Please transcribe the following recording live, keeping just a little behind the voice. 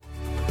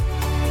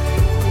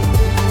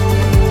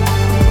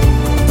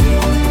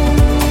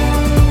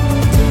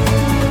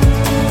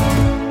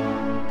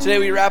Today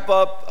we wrap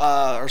up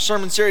our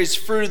sermon series,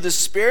 Fruit of the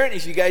Spirit.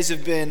 If you guys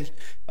have been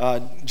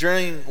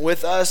journeying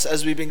with us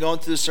as we've been going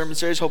through the sermon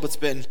series, hope it's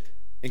been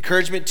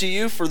encouragement to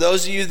you. For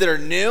those of you that are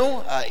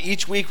new,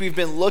 each week we've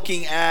been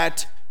looking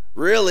at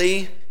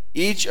really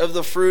each of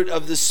the fruit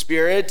of the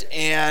Spirit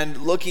and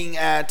looking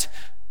at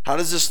how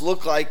does this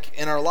look like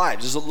in our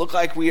lives? Does it look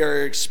like we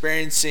are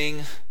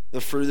experiencing the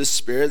fruit of the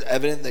Spirit,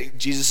 evident that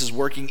Jesus is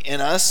working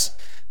in us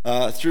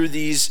through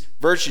these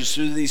virtues,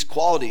 through these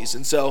qualities?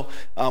 And so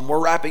we're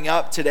wrapping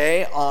up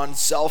today on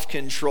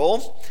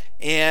self-control.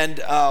 And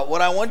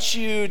what I want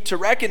you to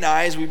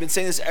recognize, we've been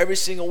saying this every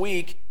single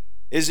week,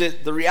 is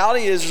that the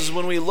reality is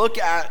when we look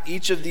at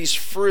each of these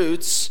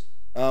fruits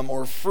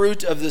or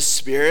fruit of the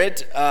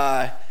Spirit,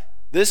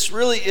 this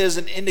really is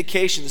an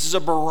indication, this is a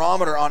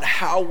barometer on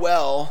how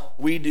well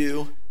we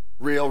do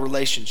real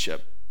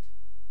relationship.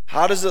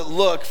 How does it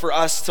look for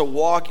us to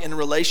walk in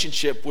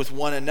relationship with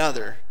one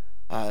another?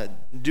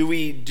 Do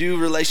we do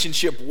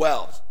relationship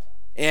well?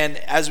 And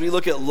as we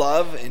look at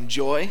love and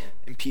joy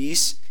and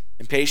peace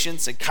and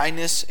patience and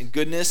kindness and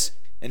goodness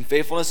and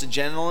faithfulness and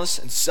gentleness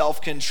and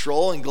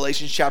self-control in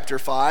Galatians chapter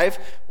 5,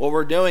 what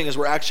we're doing is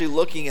we're actually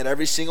looking at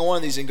every single one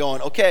of these and going,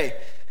 okay,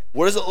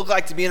 what does it look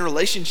like to be in a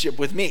relationship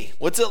with me?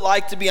 What's it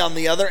like to be on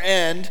the other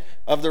end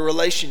of the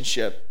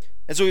relationship?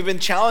 And so we've been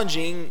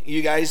challenging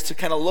you guys to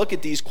kind of look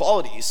at these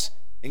qualities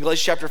in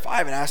Galatians chapter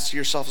 5 and ask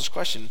yourself this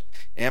question: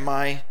 Am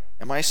I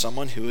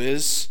someone who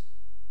is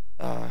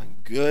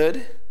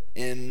good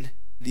in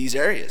these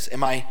areas?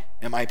 Am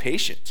I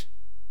patient?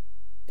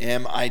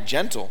 Am I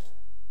gentle?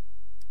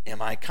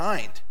 Am I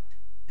kind?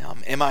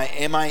 Am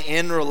I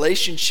in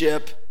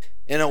relationship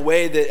in a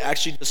way that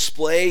actually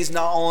displays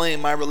not only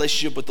my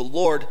relationship with the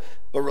Lord,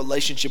 but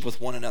relationship with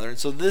one another? And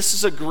so this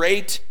is a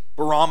great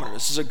barometer.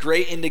 This is a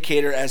great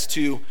indicator as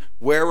to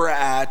where we're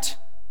at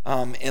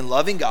in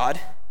loving God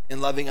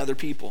and loving other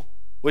people,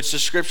 which the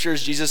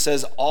scriptures, Jesus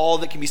says, all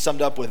that can be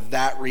summed up with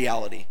that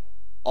reality.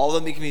 All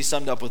of them can be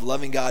summed up with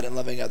loving God and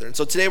loving others. And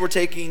so today we're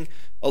taking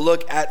a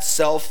look at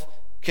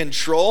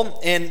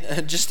self-control.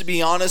 And just to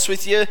be honest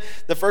with you,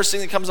 the first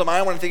thing that comes to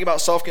mind when I think about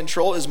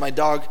self-control is my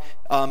dog,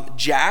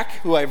 Jack,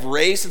 who I've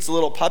raised since a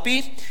little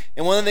puppy.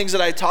 And one of the things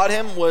that I taught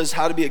him was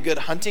how to be a good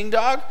hunting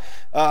dog.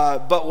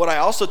 But what I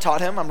also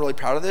taught him, I'm really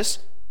proud of this,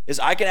 is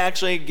I can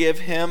actually give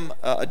him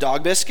a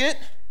dog biscuit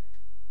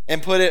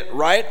and put it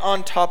right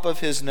on top of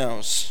his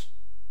nose.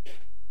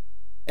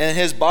 And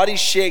his body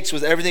shakes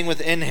with everything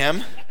within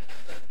him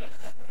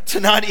to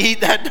not eat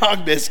that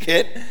dog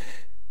biscuit.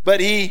 But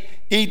he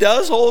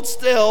does hold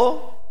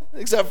still,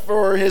 except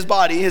for his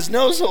body. His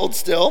nose holds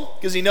still,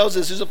 because he knows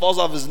as soon as it falls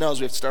off his nose,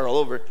 we have to start all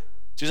over. As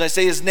soon as I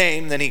say his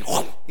name, then he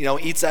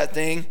eats that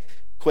thing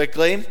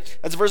quickly.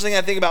 That's the first thing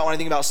I think about when I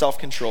think about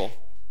self-control.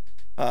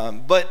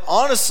 But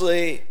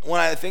honestly, when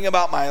I think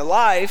about my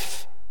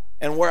life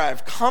and where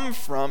I've come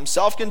from,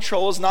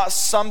 self-control is not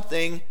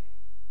something,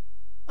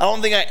 I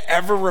don't think I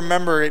ever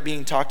remember it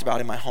being talked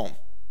about in my home.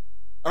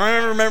 I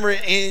don't remember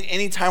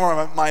any time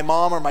where my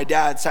mom or my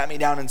dad sat me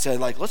down and said,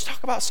 let's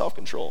talk about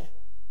self-control.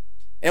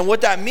 And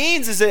what that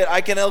means is that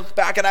I can look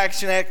back and I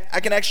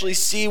can actually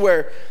see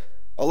where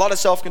a lot of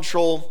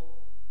self-control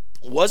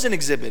wasn't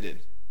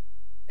exhibited.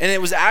 And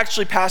it was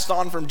actually passed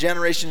on from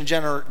generation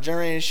to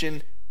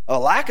generation, a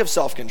lack of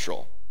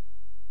self-control.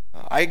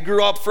 I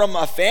grew up from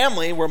a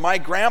family where my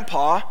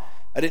grandpa,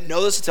 I didn't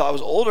know this until I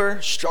was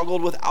older,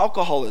 struggled with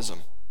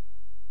alcoholism.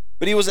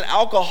 But he was an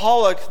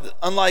alcoholic,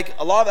 unlike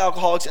a lot of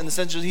alcoholics, in the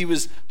sense that he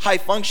was high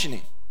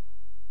functioning.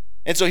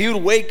 And so he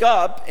would wake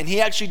up and he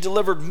actually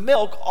delivered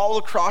milk all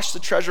across the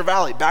Treasure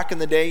Valley. Back in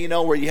the day,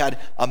 where you had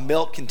a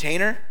milk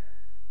container.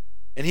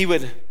 And he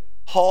would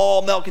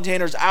haul milk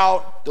containers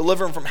out,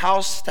 deliver them from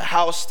house to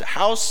house to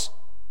house,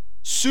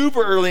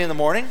 super early in the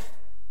morning,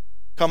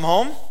 come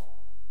home,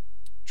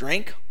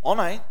 drink all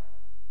night,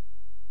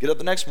 get up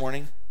the next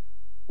morning,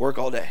 work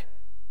all day.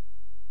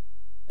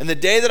 And the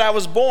day that I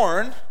was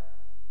born,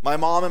 my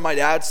mom and my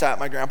dad sat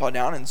my grandpa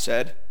down and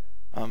said,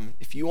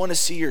 if you want to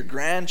see your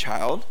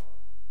grandchild,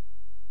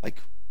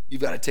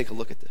 you've got to take a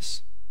look at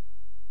this.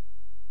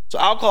 So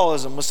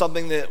alcoholism was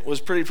something that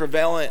was pretty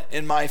prevalent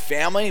in my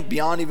family,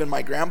 beyond even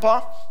my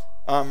grandpa.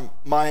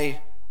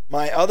 My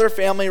other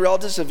family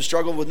relatives have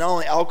struggled with not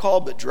only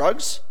alcohol, but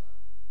drugs.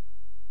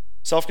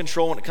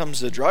 Self-control when it comes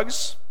to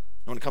drugs,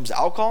 when it comes to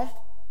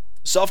alcohol.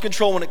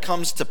 Self-control when it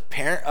comes to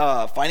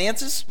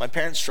finances. My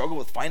parents struggle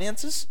with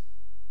finances.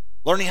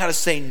 Learning how to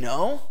say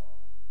no.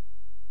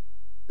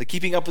 The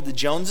keeping up with the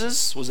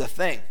Joneses was a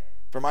thing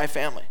for my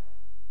family.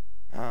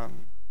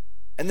 And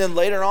then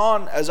later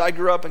on, as I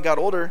grew up and got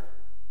older,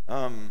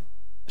 I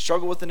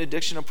struggled with an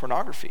addiction of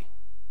pornography.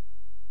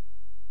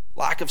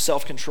 Lack of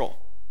self-control.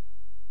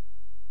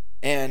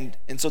 And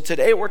so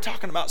today we're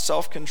talking about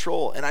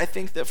self-control. And I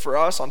think that for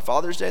us on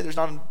Father's Day, there's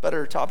not a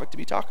better topic to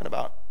be talking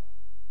about.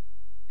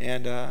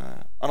 And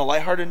on a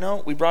lighthearted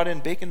note, we brought in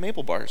bacon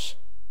maple bars.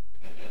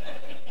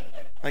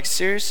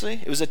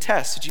 Seriously? It was a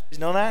test. Did you guys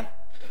know that?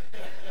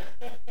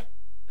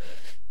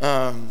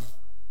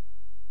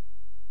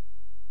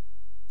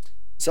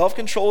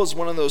 Self-control is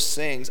one of those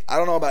things, I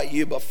don't know about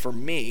you, but for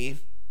me,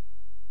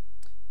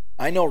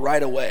 I know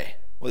right away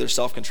whether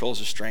self-control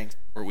is a strength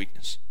or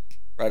weakness.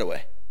 Right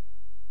away.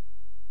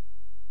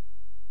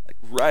 Like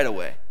right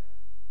away.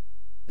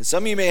 And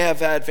some of you may have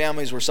had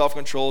families where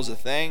self-control is a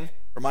thing.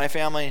 For my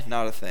family,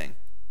 not a thing.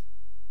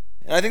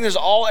 And I think there's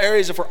all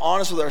areas, if we're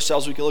honest with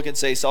ourselves, we can look and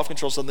say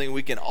self-control is something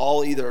we can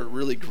all either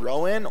really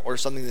grow in or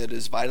something that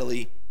is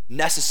vitally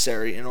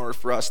necessary in order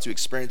for us to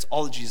experience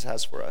all that Jesus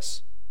has for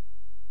us.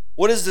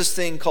 What is this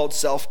thing called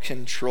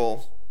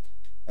self-control?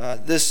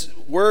 This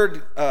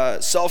word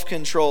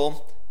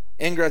self-control,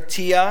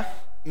 engratia,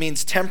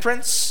 means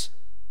temperance,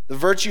 the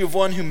virtue of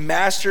one who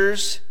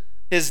masters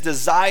his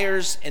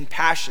desires and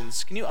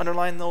passions. Can you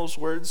underline those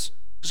words?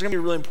 Those are going to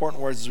be really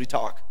important words as we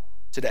talk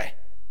today.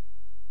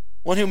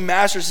 One who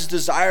masters his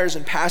desires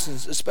and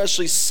passions,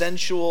 especially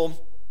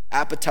sensual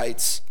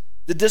appetites.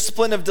 The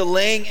discipline of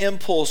delaying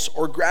impulse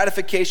or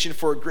gratification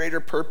for a greater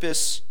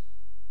purpose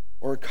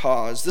or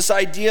cause. This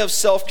idea of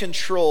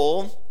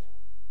self-control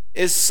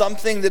is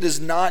something that is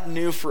not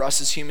new for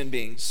us as human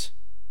beings.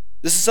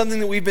 This is something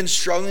that we've been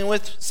struggling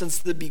with since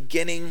the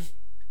beginning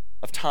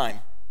of time.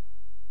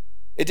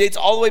 It dates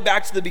all the way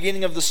back to the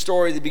beginning of the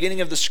story, the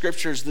beginning of the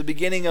scriptures, the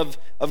beginning of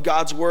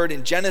God's word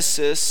in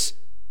Genesis,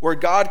 where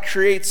God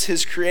creates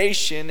his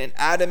creation and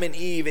Adam and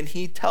Eve, and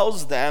he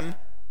tells them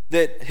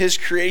that his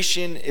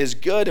creation is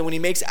good. And when he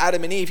makes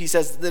Adam and Eve, he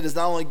says that it's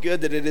not only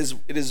good, that it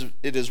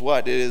is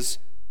what? It is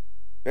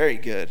very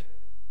good.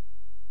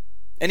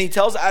 And he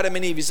tells Adam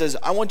and Eve, he says,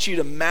 I want you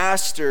to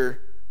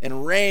master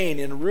and reign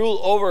and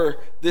rule over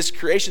this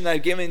creation that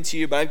I've given to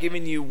you, but I've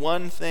given you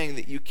one thing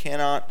that you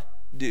cannot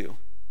do.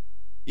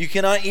 You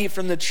cannot eat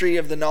from the tree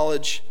of the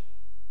knowledge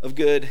of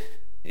good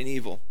and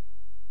evil.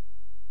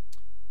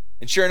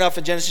 And sure enough,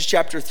 in Genesis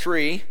chapter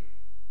 3,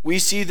 we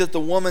see that the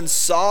woman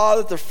saw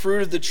that the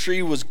fruit of the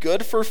tree was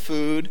good for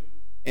food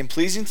and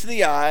pleasing to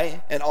the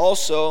eye, and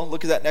also,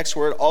 look at that next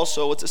word,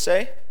 also, what's it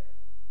say?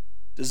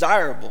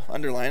 Desirable,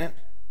 underline it.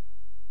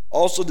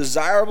 Also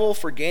desirable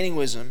for gaining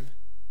wisdom.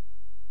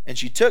 And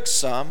she took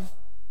some,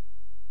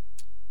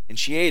 and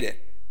she ate it.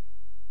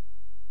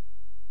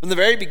 From the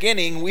very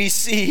beginning, we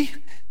see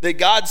that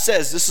God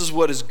says, this is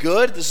what is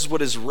good, this is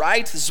what is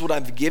right, this is what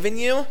I've given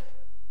you.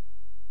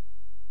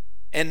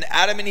 And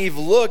Adam and Eve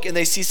look and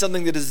they see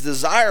something that is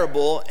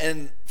desirable,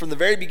 and from the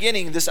very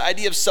beginning, this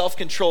idea of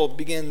self-control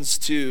begins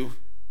to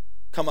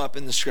come up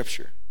in the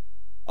scripture.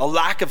 A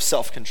lack of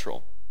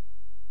self-control.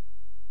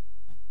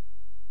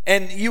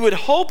 And you would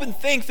hope and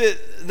think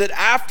that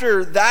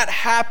after that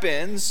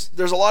happens,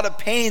 there's a lot of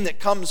pain that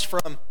comes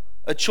from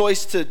a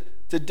choice to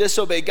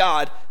disobey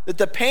God, that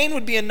the pain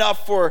would be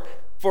enough for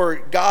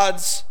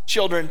God's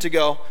children to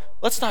go,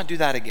 let's not do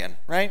that again,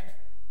 right?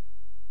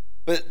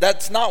 But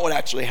that's not what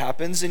actually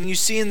happens. And you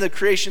see in the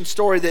creation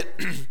story that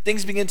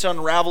things begin to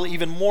unravel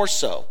even more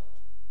so.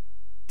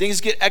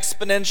 Things get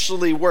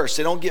exponentially worse.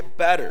 They don't get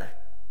better.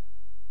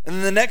 And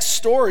then the next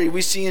story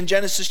we see in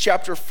Genesis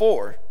chapter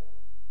 4.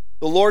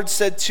 The Lord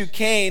said to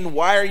Cain,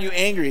 why are you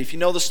angry? If you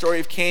know the story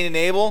of Cain and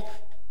Abel,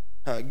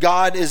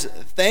 God is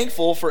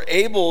thankful for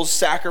Abel's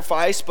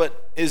sacrifice,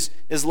 but is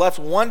left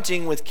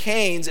wanting with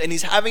Cain's, and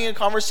he's having a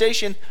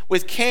conversation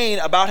with Cain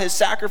about his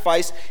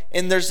sacrifice,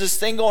 and there's this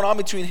thing going on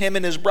between him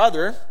and his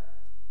brother,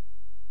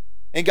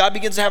 and God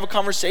begins to have a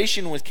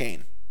conversation with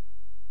Cain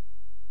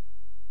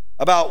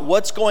about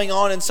what's going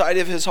on inside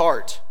of his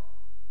heart.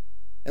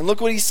 And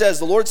look what he says.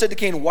 The Lord said to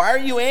Cain, why are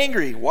you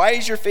angry? Why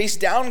is your face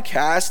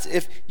downcast?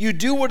 If you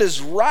do what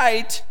is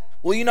right,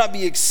 will you not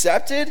be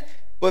accepted?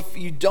 But if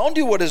you don't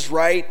do what is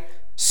right,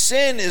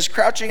 sin is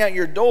crouching at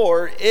your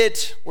door.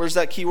 It, where's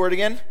that key word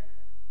again?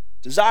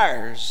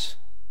 Desires.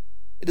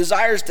 It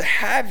desires to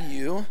have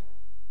you,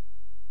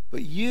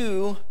 but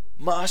you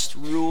must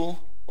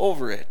rule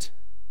over it.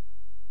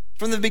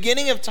 From the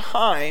beginning of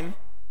time,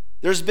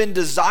 there's been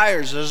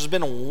desires, there's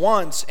been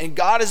wants, and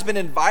God has been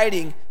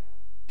inviting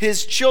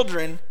his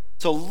children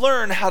to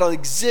learn how to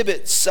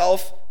exhibit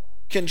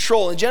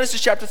self-control. In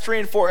Genesis chapter 3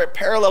 and 4, it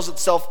parallels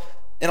itself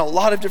in a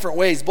lot of different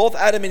ways. Both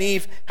Adam and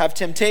Eve have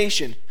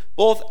temptation.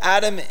 Both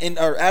Adam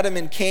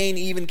and Cain,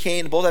 Eve and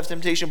Cain, both have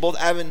temptation. Both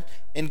Adam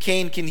and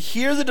Cain can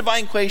hear the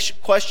divine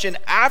question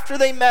after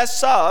they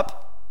mess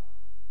up.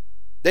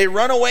 They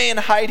run away in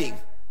hiding,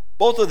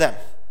 both of them.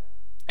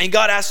 And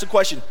God asks the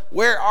question,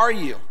 where are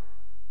you?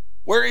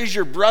 Where is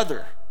your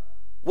brother?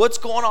 What's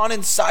going on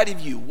inside of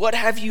you? What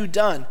have you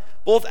done?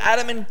 Both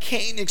Adam and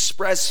Cain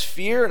express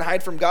fear and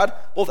hide from God.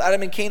 Both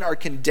Adam and Cain are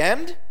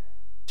condemned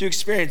to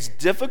experience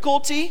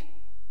difficulty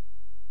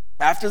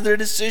after their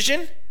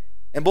decision.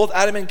 And both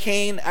Adam and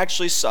Cain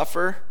actually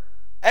suffer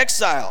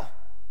exile.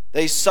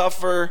 They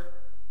suffer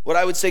what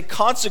I would say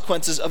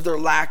consequences of their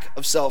lack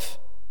of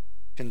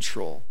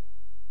self-control.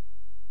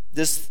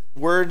 This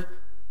word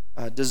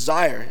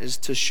desire is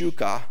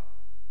teshuka.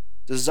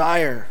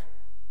 Desire,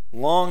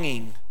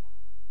 longing,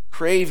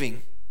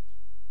 craving.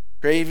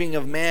 Craving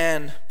of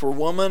man for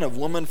woman, of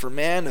woman for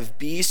man, of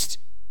beast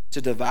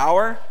to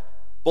devour.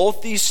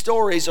 Both these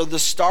stories are the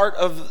start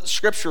of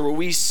Scripture where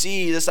we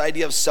see this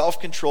idea of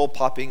self-control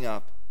popping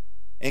up.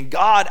 And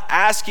God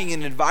asking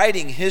and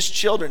inviting his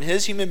children,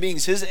 his human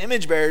beings, his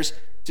image bearers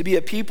to be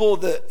a people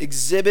that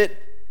exhibit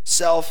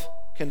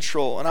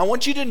self-control. And I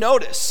want you to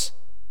notice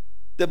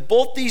that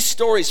both these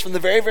stories from the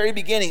very, very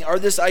beginning are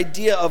this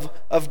idea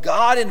of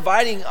God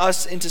inviting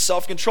us into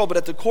self-control, but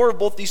at the core of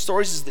both these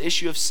stories is the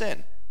issue of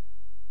sin.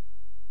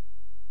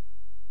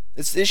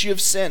 It's the issue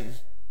of sin.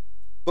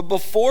 But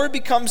before it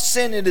becomes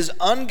sin, it is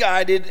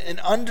unguided and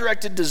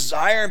undirected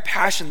desire and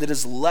passion that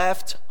is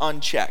left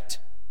unchecked.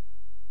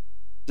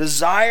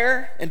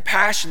 Desire and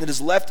passion that is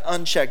left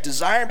unchecked.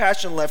 Desire and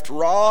passion left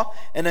raw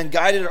and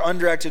unguided or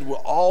undirected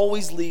will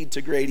always lead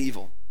to great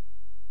evil.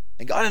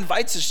 And God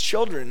invites his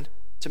children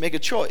to make a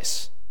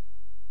choice,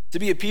 to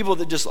be a people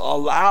that just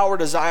allow our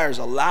desires,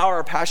 allow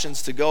our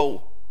passions to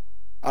go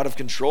out of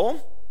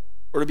control,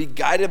 or to be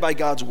guided by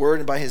God's word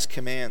and by his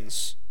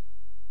commands.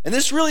 And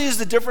this really is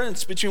the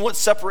difference between what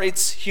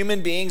separates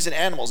human beings and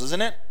animals,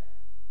 isn't it?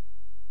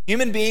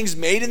 Human beings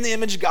made in the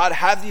image of God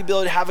have the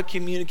ability to have a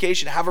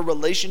communication, have a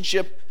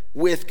relationship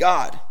with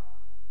God.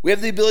 We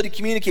have the ability to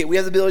communicate. We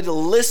have the ability to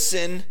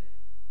listen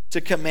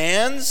to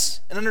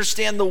commands and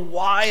understand the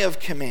why of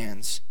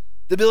commands.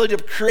 The ability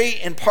to create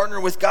and partner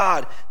with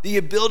God. The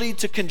ability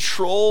to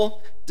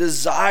control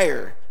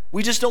desire.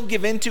 We just don't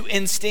give in to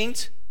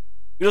instinct.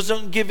 We just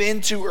don't give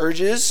in to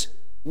urges.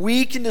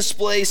 We can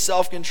display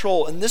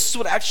self-control. And this is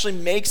what actually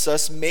makes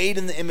us made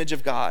in the image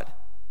of God.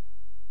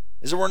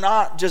 Is that we're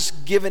not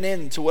just giving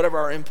in to whatever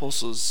our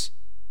impulses.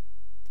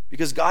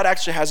 Because God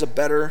actually has a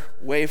better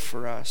way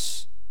for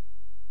us.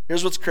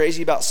 Here's what's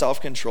crazy about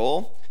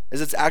self-control, is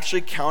it's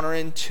actually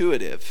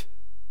counterintuitive.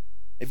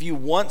 If you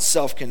want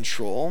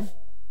self-control,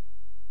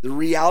 the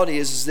reality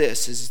is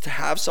this, is to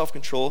have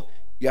self-control,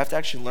 you have to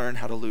actually learn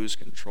how to lose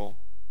control.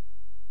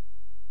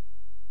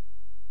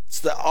 It's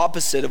the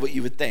opposite of what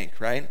you would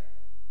think, right?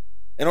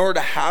 In order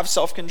to have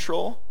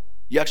self-control,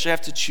 you actually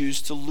have to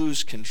choose to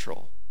lose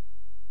control.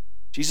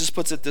 Jesus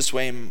puts it this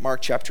way in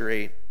Mark chapter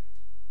 8.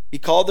 He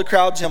called the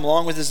crowd to him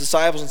along with his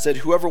disciples and said,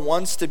 "Whoever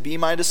wants to be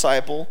my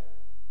disciple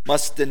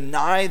must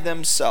deny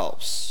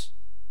themselves,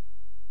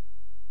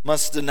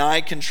 must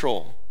deny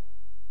control,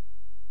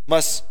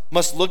 must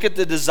look at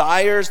the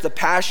desires, the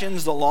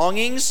passions, the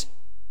longings,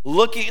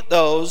 look at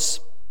those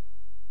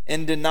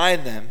and deny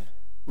them,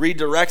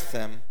 redirect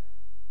them,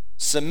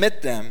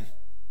 submit them,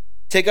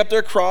 take up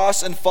their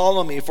cross and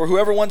follow me. For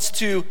whoever wants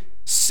to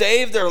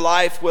save their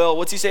life will,"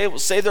 what's he say? Will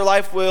save their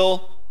life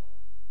will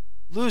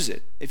lose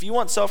it. If you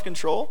want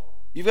self-control,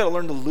 you've got to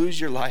learn to lose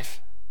your life.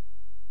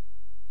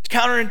 It's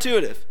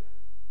counterintuitive.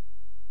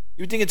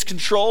 You would think it's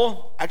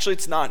control. Actually,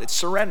 it's not. It's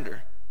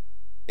surrender.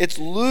 It's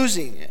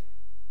losing it.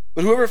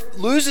 But whoever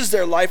loses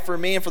their life for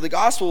me and for the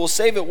gospel will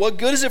save it. What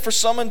good is it for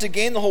someone to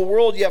gain the whole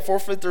world yet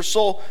forfeit their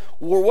soul?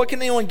 Or what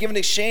can anyone give in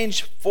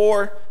exchange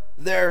for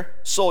their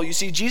soul? You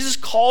see, Jesus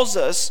calls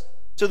us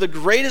to the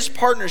greatest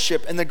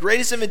partnership and the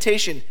greatest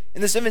invitation.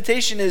 And this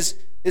invitation is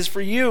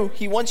for you.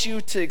 He wants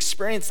you to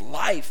experience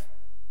life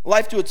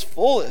to its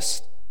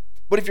fullest.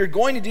 But if you're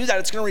going to do that,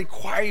 it's going to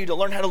require you to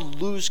learn how to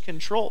lose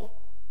control.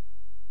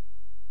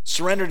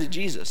 Surrender to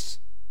Jesus.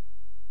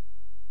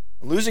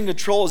 Losing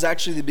control is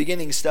actually the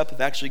beginning step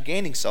of actually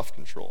gaining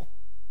self-control.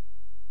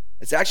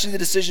 It's actually the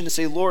decision to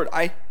say, Lord,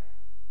 I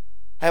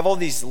have all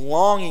these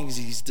longings,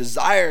 these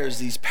desires,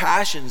 these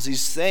passions,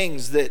 these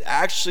things that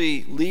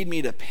actually lead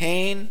me to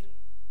pain,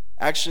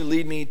 actually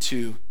lead me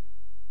to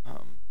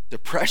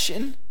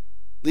depression,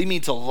 lead me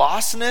to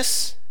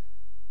lostness.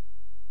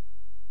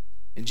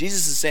 And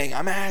Jesus is saying,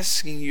 I'm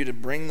asking you to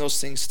bring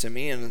those things to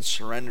me and then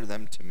surrender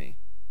them to me.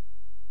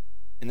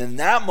 And in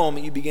that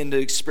moment, you begin to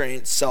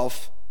experience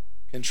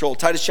self-control.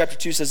 Titus chapter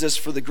 2 says this,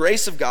 "For the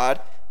grace of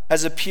God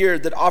has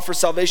appeared that offers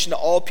salvation to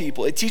all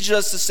people. It teaches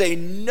us to say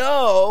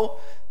no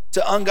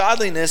to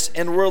ungodliness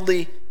and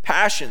worldly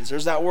passions."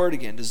 There's that word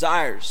again,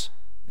 desires,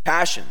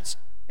 passions.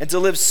 "And to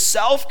live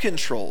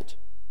self-controlled,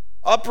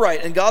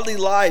 upright, and godly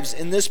lives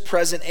in this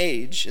present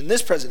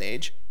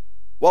age,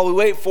 while we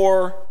wait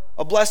for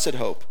a blessed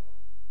hope,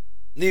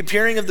 the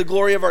appearing of the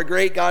glory of our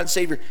great God and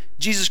Savior,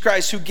 Jesus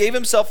Christ, who gave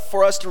himself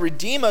for us to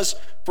redeem us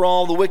from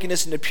all the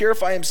wickedness and to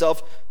purify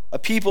himself a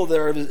people that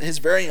are his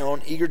very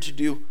own, eager to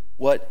do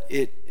what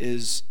it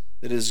is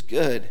that is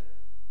good."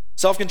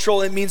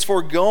 Self-control, it means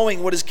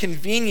foregoing what is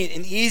convenient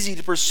and easy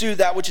to pursue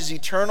that which is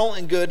eternal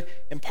and good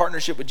in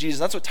partnership with Jesus.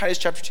 That's what Titus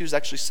chapter 2 is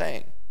actually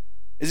saying,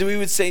 is that we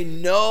would say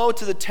no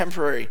to the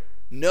temporary,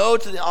 no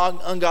to the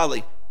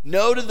ungodly,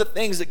 no to the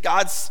things that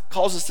God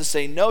calls us to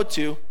say no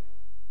to,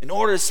 in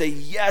order to say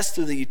yes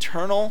to the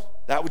eternal,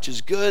 that which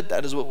is good,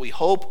 that is what we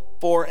hope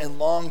for and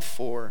long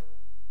for.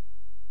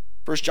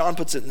 1 John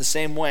puts it in the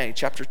same way,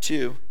 chapter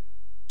 2.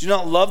 "Do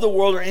not love the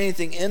world or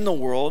anything in the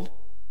world.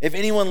 If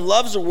anyone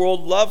loves the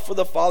world, love for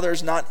the Father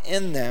is not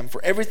in them.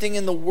 For everything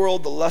in the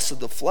world, the lust of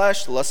the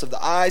flesh, the lust of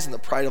the eyes, and the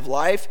pride of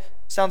life,"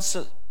 sounds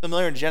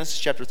familiar in Genesis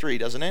chapter 3,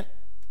 doesn't it?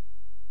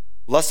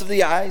 "Lust of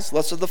the eyes,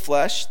 lust of the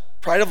flesh,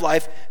 pride of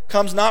life,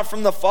 comes not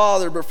from the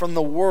Father, but from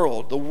the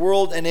world. The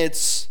world and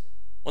its,"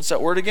 what's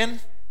that word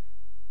again?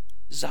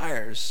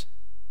 "Desires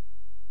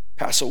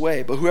pass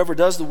away. But whoever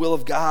does the will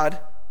of God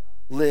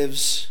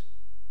lives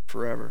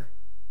forever."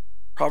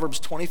 Proverbs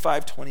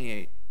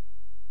 25:28.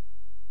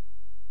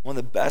 One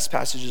of the best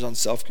passages on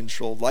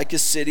self-control. Like a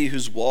city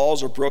whose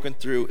walls are broken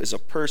through is a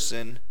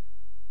person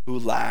who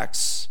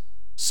lacks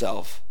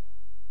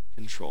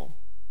self-control.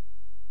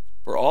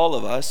 For all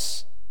of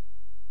us,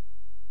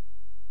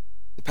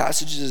 the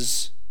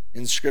passages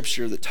in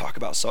Scripture that talk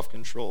about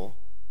self-control,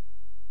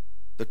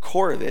 the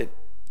core of it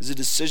is a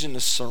decision to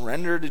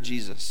surrender to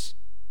Jesus.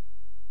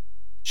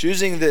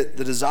 Choosing the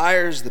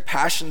desires, the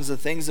passions, the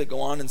things that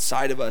go on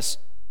inside of us,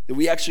 that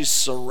we actually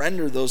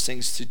surrender those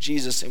things to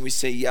Jesus and we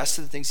say yes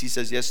to the things he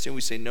says yes to, and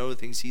we say no to the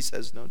things he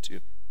says no to.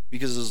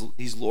 Because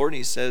he's Lord and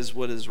he says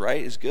what is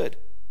right is good.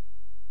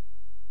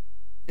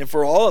 And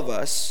for all of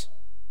us,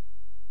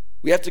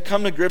 we have to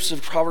come to grips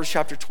with Proverbs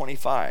chapter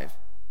 25.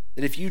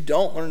 That if you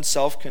don't learn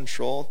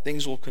self-control,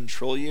 things will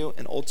control you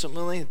and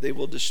ultimately they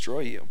will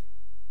destroy you.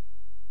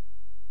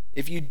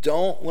 If you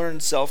don't learn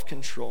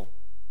self-control,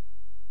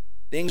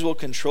 things will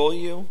control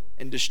you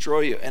and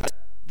destroy you, and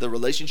the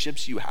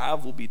relationships you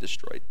have will be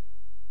destroyed.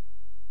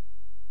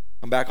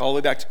 Come back all the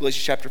way back to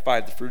Galatians chapter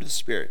 5, the fruit of the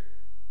Spirit.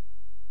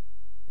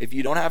 If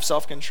you don't have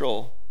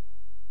self-control,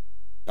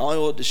 not only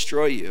will it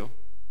destroy you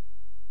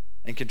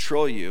and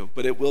control you,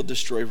 but it will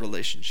destroy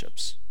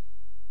relationships.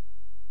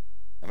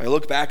 If I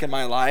look back in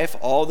my life,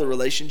 all the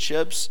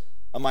relationships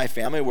of my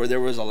family where there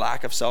was a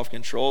lack of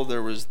self-control,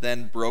 there was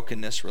then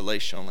brokenness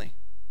relationally.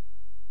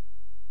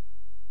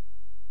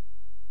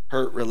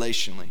 Hurt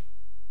relationally.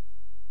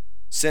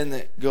 Sin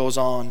that goes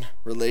on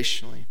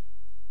relationally.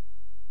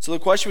 So the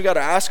question we got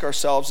to ask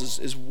ourselves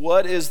is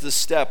what is the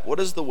step? What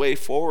is the way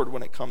forward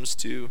when it comes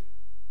to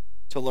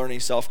learning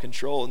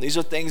self-control? And these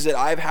are things that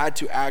I've had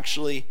to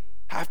actually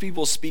have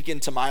people speak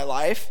into my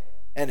life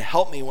and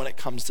help me when it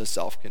comes to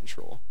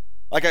self-control.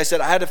 Like I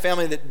said, I had a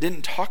family that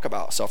didn't talk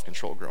about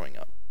self-control growing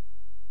up.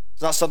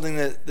 It's not something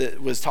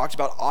that was talked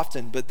about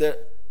often, but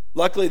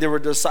luckily there were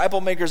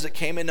disciple makers that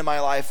came into my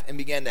life and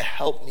began to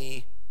help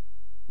me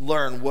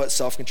learn what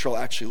self-control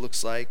actually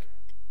looks like.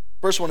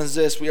 First one is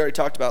this. We already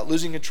talked about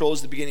losing control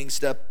is the beginning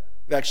step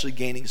of actually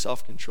gaining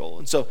self-control.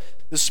 And so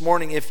this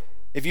morning, if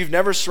you've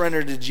never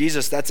surrendered to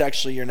Jesus, that's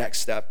actually your next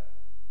step.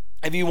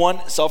 If you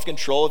want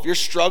self-control, if you're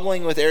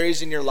struggling with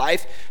areas in your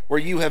life where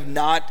you have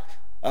not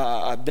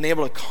been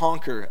able to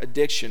conquer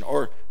addiction,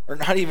 or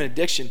not even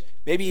addiction,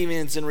 maybe even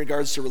it's in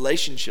regards to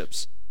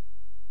relationships,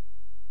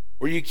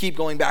 where you keep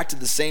going back to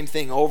the same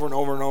thing over and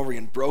over and over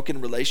again, broken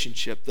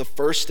relationship, the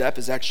first step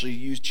is actually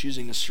you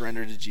choosing to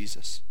surrender to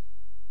Jesus.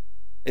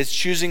 It's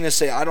choosing to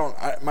say,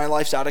 my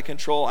life's out of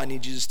control, I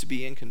need Jesus to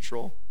be in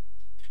control.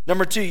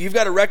 Number two, you've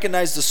got to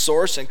recognize the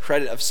source and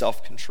credit of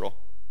self-control.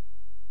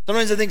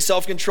 Sometimes I think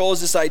self-control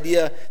is this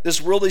idea, this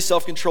worldly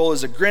self-control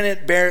is a grin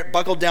it, bear it,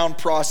 buckle down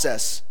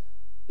process.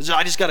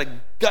 I just got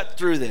to gut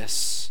through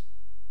this.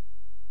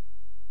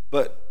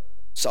 But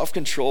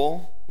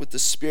self-control with the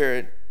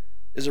Spirit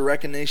is a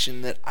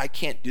recognition that I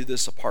can't do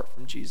this apart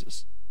from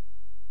Jesus.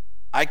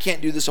 I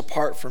can't do this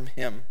apart from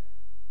him.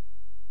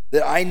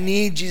 That I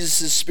need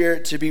Jesus'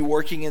 Spirit to be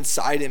working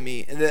inside of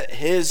me, and that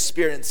his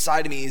Spirit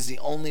inside of me is the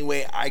only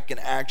way I can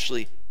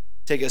actually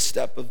take a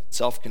step of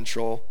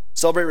self-control.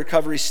 Celebrate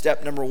Recovery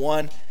step number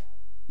 1.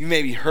 You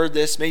maybe heard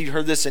this. Maybe you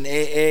heard this in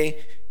AA.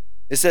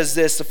 It says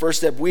this, the first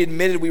step, we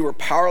admitted we were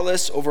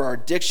powerless over our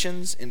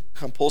addictions and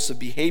compulsive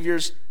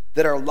behaviors,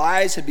 that our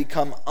lives had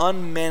become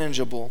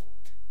unmanageable.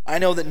 I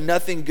know that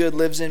nothing good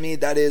lives in me,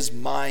 that is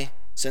my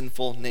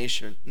sinful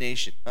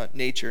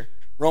nature.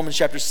 Romans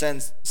chapter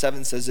 7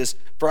 says this,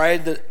 for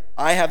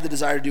I have the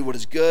desire to do what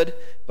is good,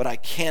 but I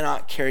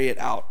cannot carry it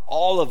out.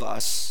 All of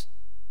us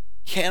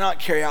cannot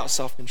carry out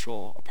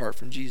self-control apart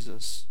from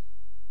Jesus.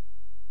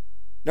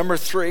 Number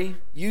 3,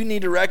 you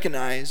need to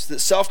recognize that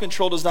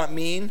self-control does not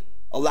mean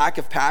a lack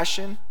of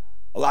passion,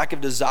 a lack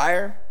of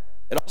desire.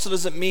 It also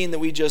doesn't mean that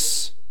we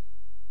just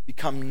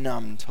become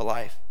numb to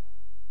life.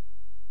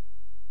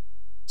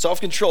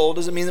 Self-control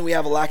doesn't mean that we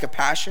have a lack of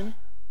passion,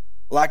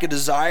 a lack of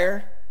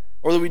desire,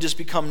 or that we just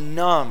become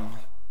numb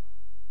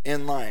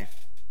in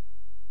life.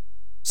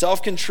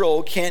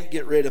 Self-control can't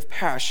get rid of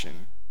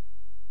passion.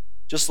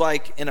 Just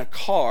like in a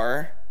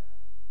car,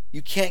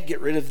 you can't get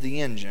rid of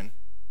the engine.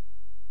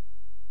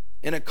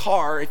 In a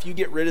car, if you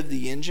get rid of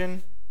the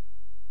engine,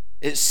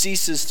 it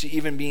ceases to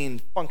even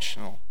being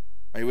functional.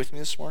 Are you with me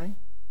this morning?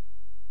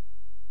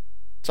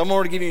 Someone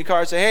were to give you a car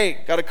and say,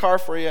 hey, got a car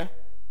for you.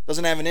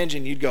 Doesn't have an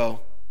engine. You'd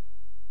go,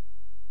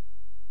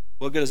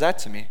 what good is that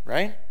to me,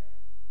 right?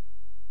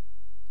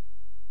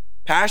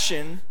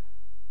 Passion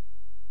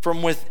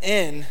from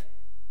within,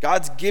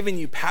 God's given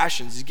you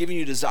passions. He's given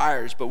you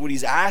desires. But what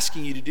he's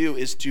asking you to do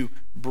is to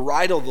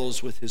bridle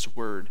those with his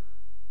word.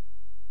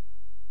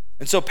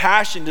 And so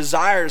passion,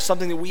 desire is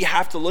something that we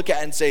have to look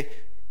at and say,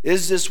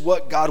 is this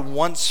what God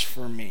wants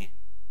for me?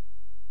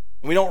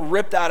 And we don't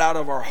rip that out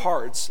of our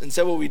hearts.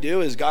 Instead, what we do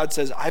is God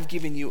says, I've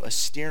given you a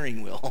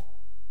steering wheel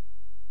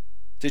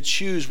to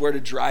choose where to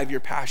drive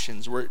your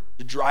passions, where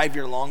to drive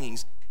your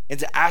longings, and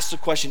to ask the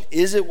question,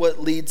 is it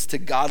what leads to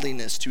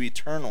godliness, to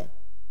eternal?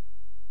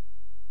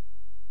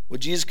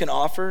 What Jesus can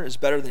offer is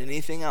better than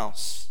anything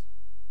else.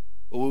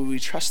 But will we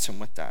trust him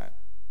with that?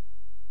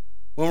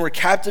 When we're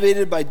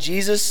captivated by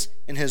Jesus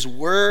and his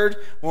word,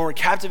 when we're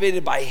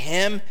captivated by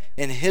him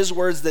and his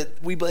words,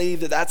 that we believe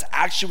that that's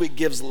actually what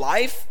gives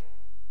life,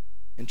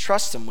 and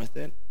trust him with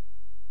it,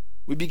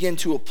 we begin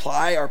to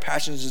apply our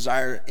passion's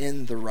desire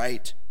in the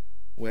right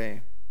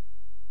way.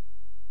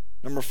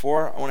 Number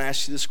 4, I want to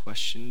ask you this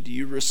question. Do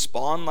you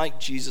respond like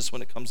Jesus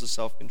when it comes to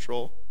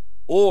self-control?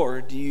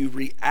 Or do you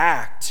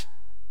react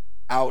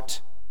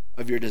out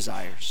of your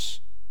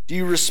desires? Do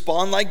you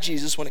respond like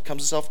Jesus when it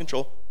comes to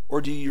self-control?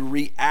 Or do you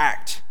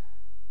react?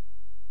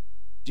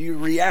 Do you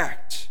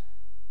react?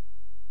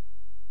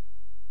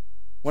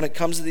 When it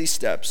comes to these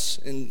steps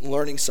in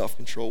learning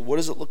self-control, what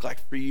does it look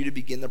like for you to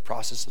begin the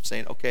process of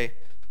saying, okay,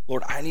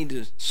 Lord, I need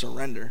to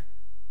surrender.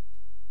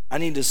 I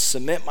need to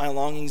submit my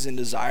longings and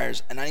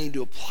desires, and I need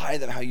to apply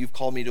them how you've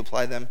called me to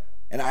apply them.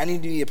 And I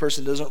need to be a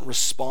person that doesn't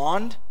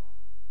respond,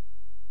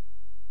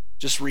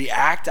 just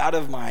react out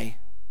of my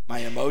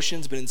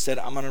emotions, but instead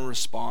I'm going to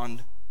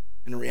respond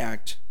and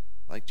react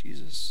like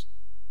Jesus.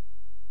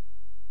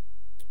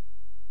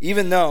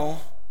 Even though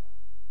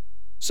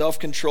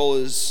self-control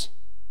is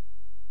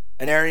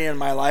an area in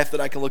my life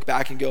that I can look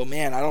back and go,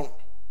 man,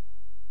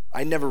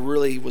 I never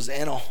really was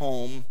in a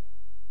home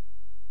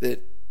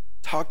that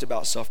talked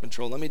about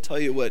self-control. Let me tell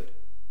you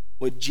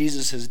what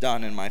Jesus has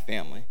done in my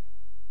family.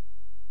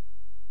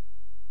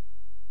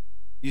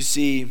 You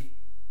see,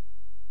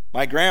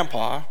 my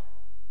grandpa,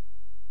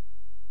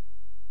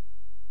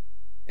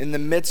 in the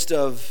midst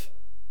of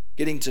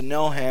getting to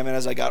know him, and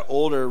as I got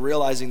older,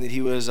 realizing that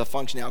he was a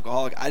functioning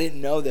alcoholic, I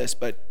didn't know this,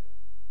 but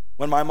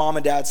when my mom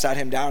and dad sat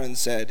him down and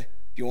said,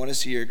 if you want to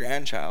see your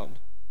grandchild,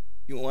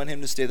 you want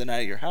him to stay the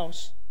night at your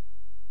house.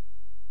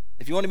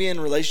 If you want to be in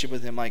a relationship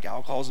with him, like,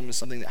 alcoholism is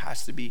something that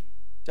has to be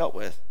dealt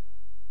with.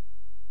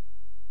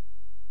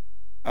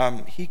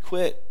 He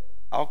quit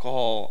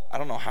alcohol, I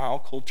don't know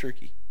how, cold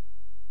turkey.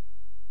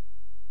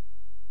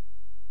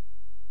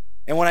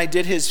 And when I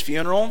did his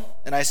funeral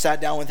and I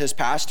sat down with his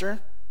pastor,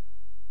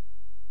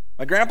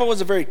 my grandpa was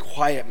a very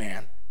quiet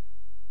man.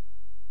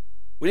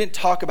 We didn't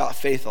talk about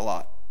faith a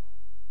lot.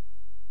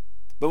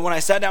 But when I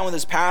sat down with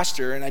his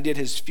pastor and I did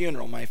his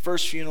funeral, my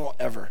first funeral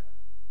ever,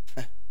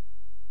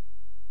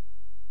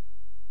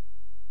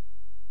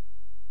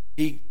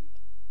 he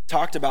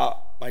talked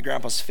about my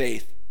grandpa's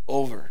faith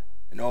over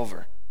and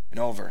over and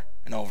over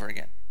and over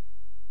again,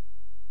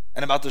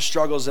 and about the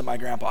struggles that my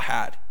grandpa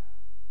had.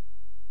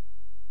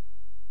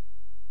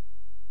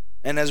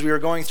 And as we were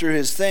going through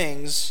his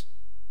things,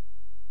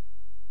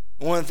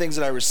 one of the things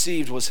that I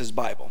received was his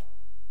Bible.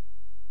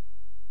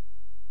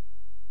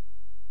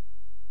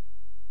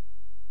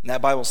 And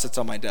that Bible sits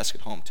on my desk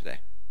at home today.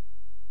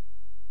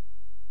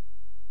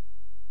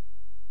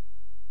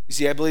 You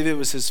see, I believe it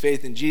was his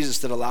faith in Jesus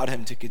that allowed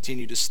him to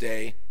continue to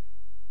stay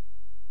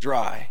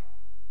dry,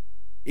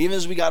 even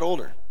as we got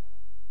older.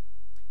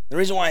 The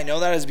reason why I know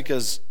that is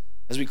because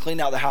as we cleaned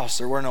out the house,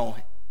 there were no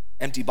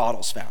empty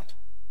bottles found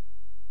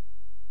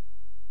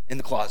in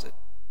the closet,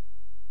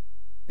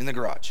 in the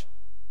garage.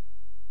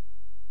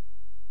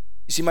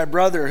 You see, my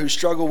brother, who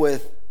struggled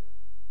with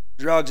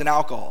drugs and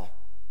alcohol,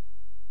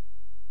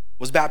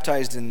 was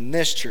baptized in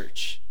this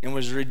church and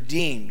was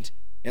redeemed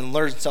and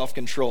learned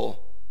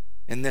self-control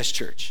in this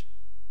church.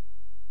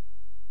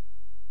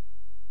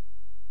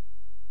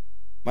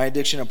 My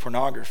addiction of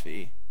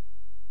pornography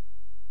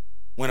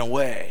went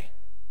away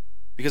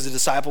because a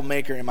disciple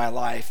maker in my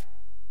life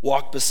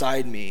walked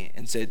beside me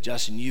and said,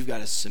 Justin, you've got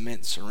to submit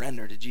and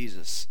surrender to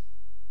Jesus.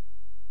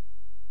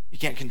 You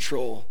can't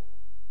control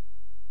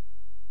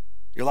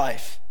your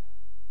life.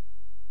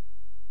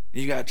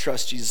 You got to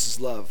trust Jesus'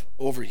 love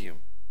over you.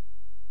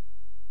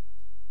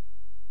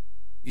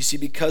 You see,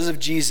 because of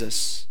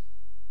Jesus,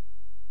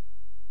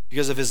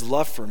 because of his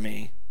love for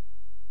me,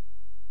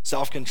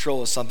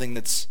 self-control is something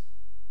that's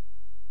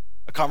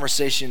a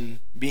conversation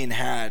being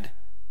had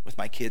with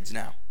my kids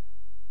now.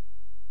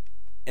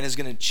 And is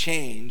going to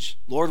change,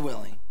 Lord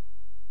willing,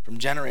 from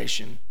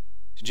generation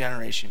to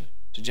generation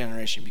to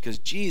generation. Because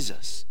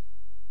Jesus,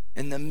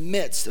 in the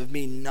midst of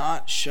me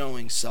not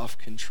showing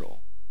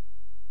self-control,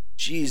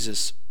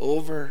 Jesus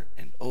over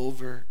and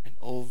over and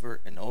over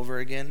and over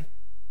again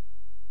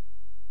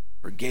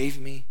forgave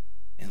me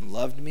and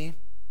loved me.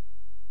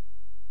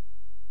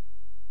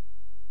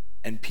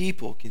 And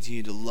people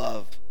continue to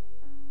love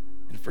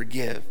and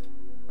forgive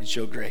and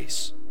show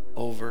grace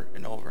over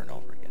and over and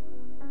over again.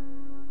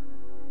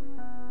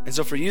 And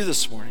so for you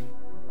this morning,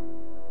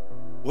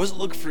 what does it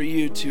look for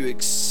you to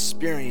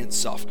experience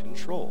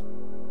self-control?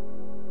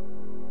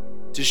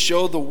 To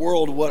show the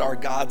world what our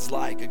God's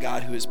like, a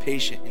God who is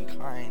patient and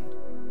kind,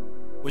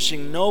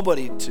 wishing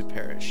nobody to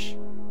perish,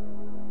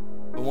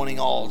 but wanting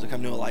all to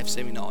come to a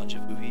life-saving knowledge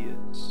of who he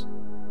is.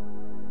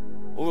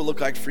 What would it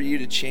look like for you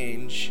to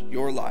change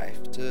your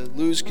life, to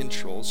lose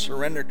control,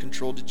 surrender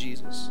control to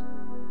Jesus?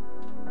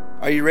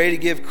 Are you ready to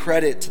give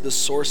credit to the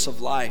source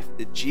of life,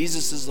 that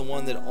Jesus is the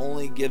one that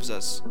only gives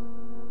us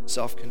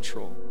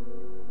self-control?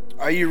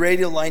 Are you ready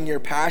to align your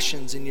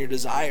passions and your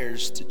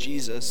desires to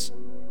Jesus?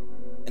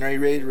 And are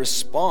you ready to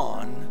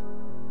respond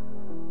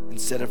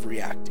instead of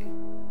reacting?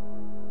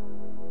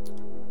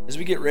 as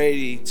we get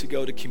ready to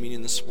go to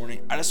communion this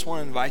morning, I just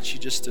want to invite you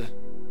just to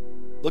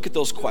look at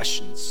those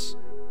questions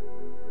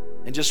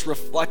and just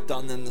reflect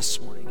on them this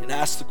morning and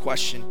ask the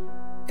question,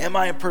 am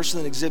I a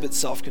person that exhibits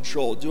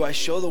self-control? Do I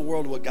show the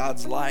world what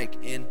God's like?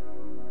 And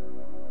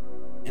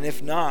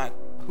if not,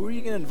 who are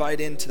you going to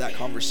invite into that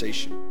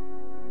conversation?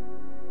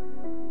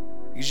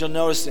 Because you'll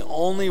notice the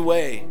only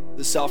way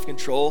the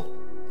self-control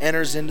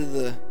enters into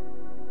the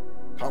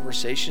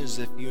conversation is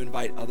if you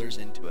invite others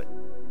into it.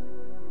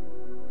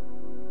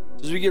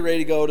 So as we get ready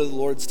to go to the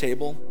Lord's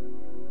table,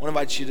 I want to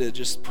invite you to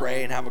just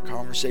pray and have a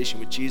conversation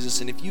with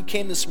Jesus. And if you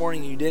came this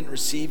morning and you didn't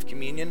receive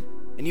communion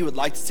and you would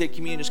like to take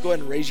communion, just go ahead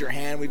and raise your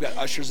hand. We've got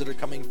ushers that are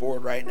coming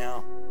forward right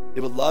now.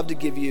 They would love to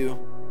give you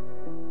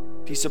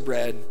a piece of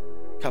bread,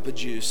 a cup of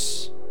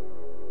juice,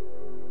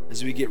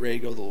 as we get ready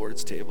to go to the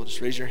Lord's table.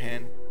 Just raise your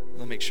hand and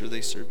they'll make sure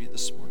they serve you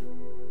this morning.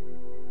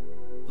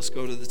 Let's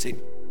go to the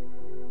table.